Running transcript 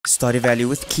Stardew Valley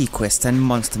with key quests and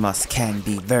monster masks can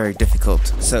be very difficult,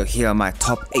 so here are my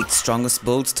top 8 strongest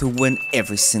builds to win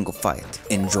every single fight.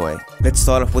 Enjoy! Let's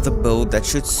start off with a build that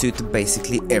should suit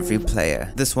basically every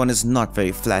player. This one is not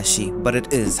very flashy, but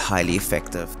it is highly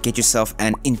effective. Get yourself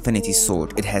an infinity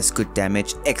sword. It has good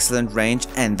damage, excellent range,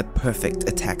 and the perfect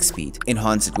attack speed.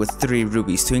 Enhance it with 3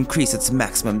 rubies to increase its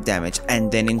maximum damage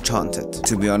and then enchant it.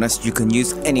 To be honest, you can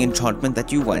use any enchantment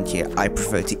that you want here. I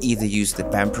prefer to either use the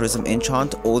vampirism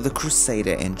enchant or the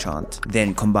crusader enchant.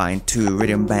 Then combine 2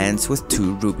 iridium bands with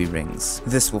 2 ruby rings.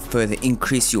 This will further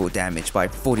increase your damage by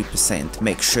 40%.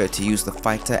 Make sure to use the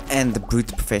fighter and the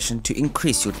brute profession to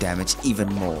increase your damage even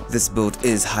more. This build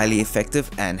is highly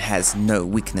effective and has no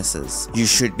weaknesses. You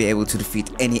should be able to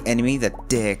defeat any enemy that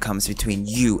dare comes between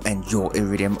you and your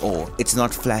iridium ore. It's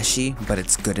not flashy, but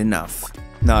it's good enough.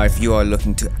 Now if you are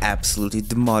looking to absolutely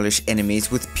demolish enemies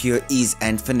with pure ease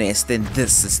and finesse, then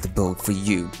this is the build for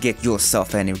you. Get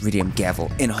yourself an iridium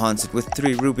gavel, enhance it with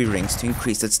 3 ruby rings to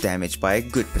increase its damage by a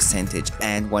good percentage,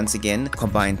 and once again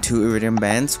combine 2 iridium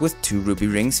bands with 2 ruby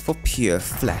rings for pure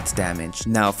flat damage.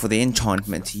 Now for the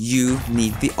enchantment, you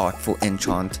need the artful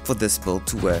enchant for this build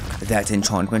to work. That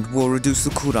enchantment will reduce the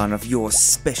cooldown of your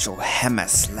special hammer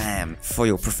slam. For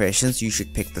your professions, you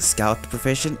should pick the scout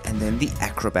profession and then the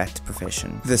acrobat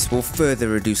profession. This will further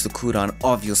reduce the cooldown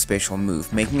of your special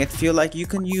move, making it feel like you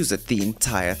can use it the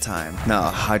entire time. Now,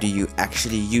 how do you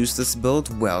actually use this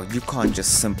build? Well, you can't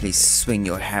just simply swing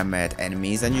your hammer at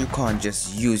enemies, and you can't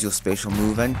just use your special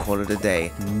move and call it a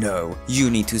day. No, you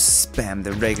need to spam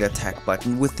the regular attack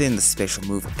button within the special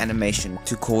move animation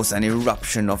to cause an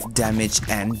eruption of damage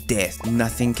and death.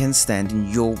 Nothing can stand in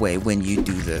your way when you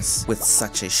do this. With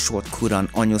such a short cooldown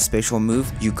on your special move,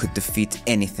 you could defeat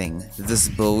anything. This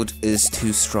build is too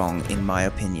strong in my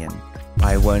opinion.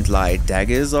 I won't lie,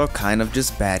 daggers are kind of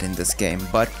just bad in this game,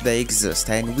 but they exist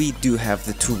and we do have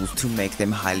the tools to make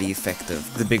them highly effective.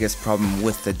 The biggest problem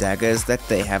with the dagger is that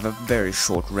they have a very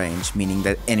short range, meaning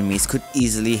that enemies could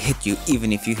easily hit you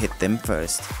even if you hit them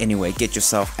first. Anyway, get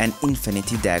yourself an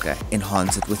infinity dagger,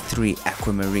 enhance it with 3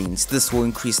 aquamarines. This will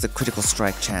increase the critical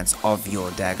strike chance of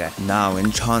your dagger. Now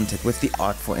enchant it with the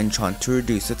artful enchant to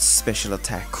reduce its special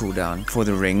attack cooldown. For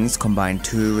the rings, combine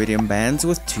 2 iridium bands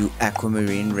with 2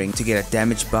 aquamarine rings to get a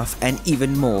damage buff and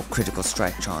even more critical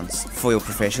strike chance. For your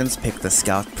professions, pick the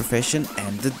scout profession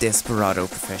and the desperado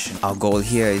profession. Our goal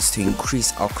here is to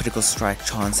increase our critical strike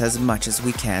chance as much as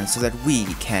we can so that we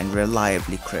can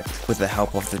reliably crit. With the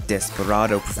help of the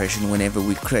desperado profession, whenever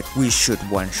we crit, we should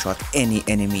one-shot any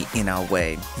enemy in our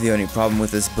way. The only problem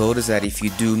with this build is that if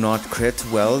you do not crit,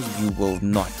 well, you will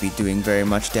not be doing very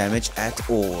much damage at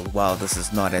all. While this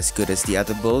is not as good as the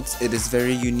other builds, it is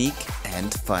very unique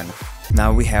and fun.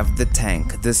 Now we have the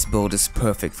tank. This build is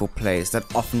perfect for players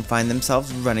that often find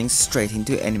themselves running straight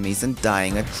into enemies and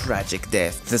dying a tragic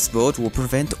death. This build will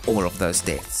prevent all of those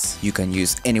deaths. You can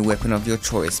use any weapon of your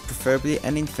choice, preferably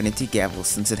an infinity gavel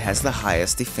since it has the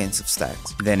highest defensive stat.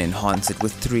 Then enhance it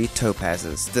with 3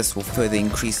 topazes. This will further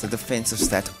increase the defensive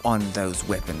stat on those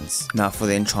weapons. Now for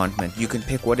the enchantment, you can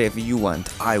pick whatever you want.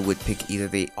 I would pick either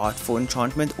the artful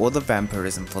enchantment or the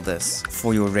vampirism for this.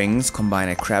 For your rings, combine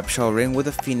a crabshell ring with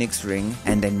a phoenix ring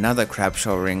and another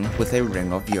crabshell ring with a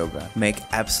ring of yoga. Make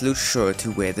absolute sure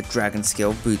to wear the dragon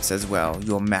scale boots as well.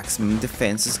 Your maximum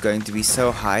defense is going to be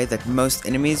so high that most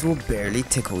enemies will barely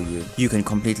tickle you. You can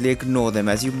completely ignore them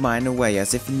as you mine away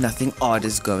as if nothing odd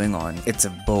is going on. It's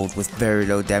a build with very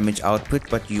low damage output,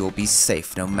 but you'll be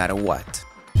safe no matter what.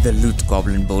 The loot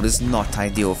goblin build is not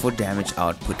ideal for damage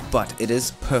output, but it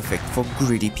is perfect for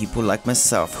greedy people like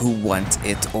myself who want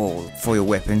it all. For your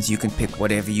weapons, you can pick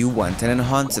whatever you want and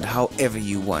enhance it however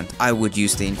you want. I would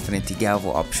use the infinity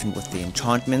gavel option with the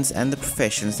enchantments and the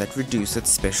professions that reduce its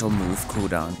special move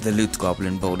cooldown. The loot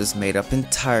goblin build is made up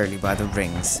entirely by the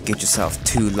rings. Get yourself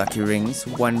 2 lucky rings,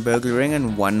 1 burglar ring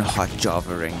and 1 hot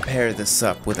java ring. Pair this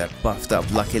up with a buffed up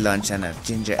lucky lunch and a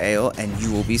ginger ale and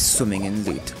you will be swimming in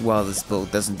loot. While this build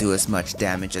doesn't do as much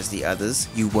damage as the others,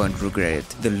 you won't regret it.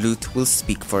 The loot will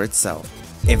speak for itself.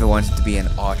 Ever wanted to be an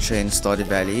archer in Stardew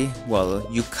Valley? Well,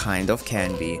 you kind of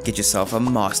can be. Get yourself a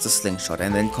master slingshot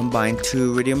and then combine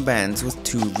 2 iridium bands with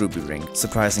 2 ruby rings.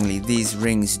 Surprisingly, these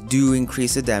rings do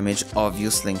increase the damage of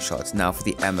your slingshot. Now for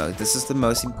the ammo, this is the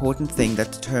most important thing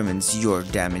that determines your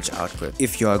damage output.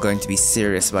 If you are going to be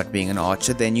serious about being an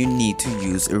archer, then you need to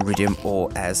use iridium ore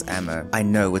as ammo. I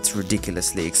know it's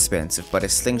ridiculously expensive, but a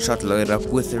slingshot loaded up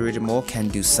with iridium ore can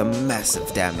do some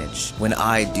massive damage. When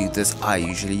I do this, I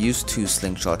usually use 2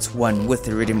 slingshots, one with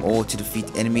iridium ore to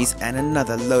defeat enemies and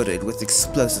another loaded with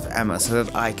explosive ammo so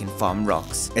that I can farm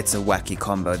rocks. It's a wacky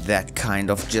combo that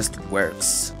kind of just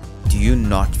works. Do you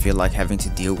not feel like having to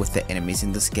deal with the enemies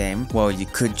in this game? Well, you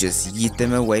could just yeet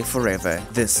them away forever.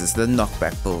 This is the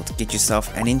knockback build. Get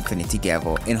yourself an infinity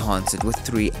gavel, enhance it with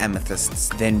 3 amethysts,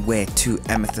 then wear 2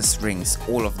 amethyst rings.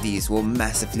 All of these will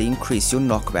massively increase your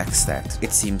knockback stat.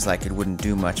 It seems like it wouldn't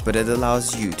do much, but it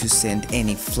allows you to send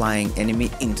any flying enemy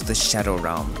into the shadow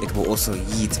realm. It will also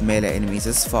yeet melee enemies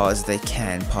as far as they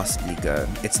can possibly go.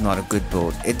 It's not a good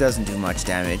build, it doesn't do much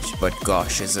damage, but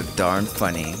gosh, is it darn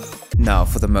funny. Now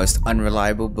for the most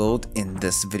unreliable build in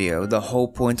this video. The whole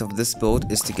point of this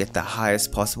build is to get the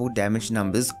highest possible damage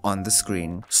numbers on the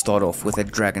screen. Start off with a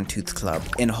dragon tooth club,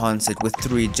 enhance it with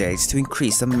 3 jades to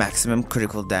increase the maximum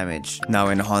critical damage. Now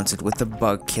enhance it with the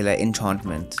bug killer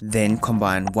enchantment. Then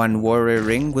combine 1 warrior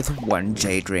ring with 1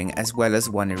 jade ring, as well as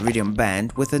 1 iridium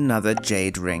band with another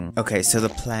jade ring. Okay, so the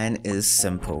plan is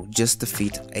simple. Just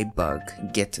defeat a bug,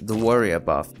 get the warrior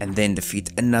buff, and then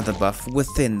defeat another buff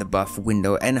within the buff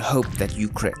window and hope that you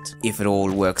crit. If it all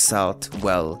works out,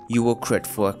 well, you will crit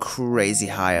for a crazy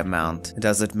high amount.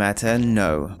 Does it matter?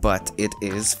 No, but it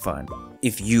is fun.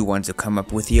 If you want to come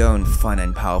up with your own fun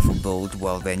and powerful build,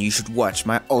 well then you should watch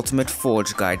my ultimate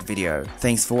forge guide video.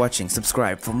 Thanks for watching,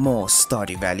 subscribe for more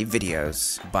Stardew Valley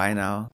videos. Bye now.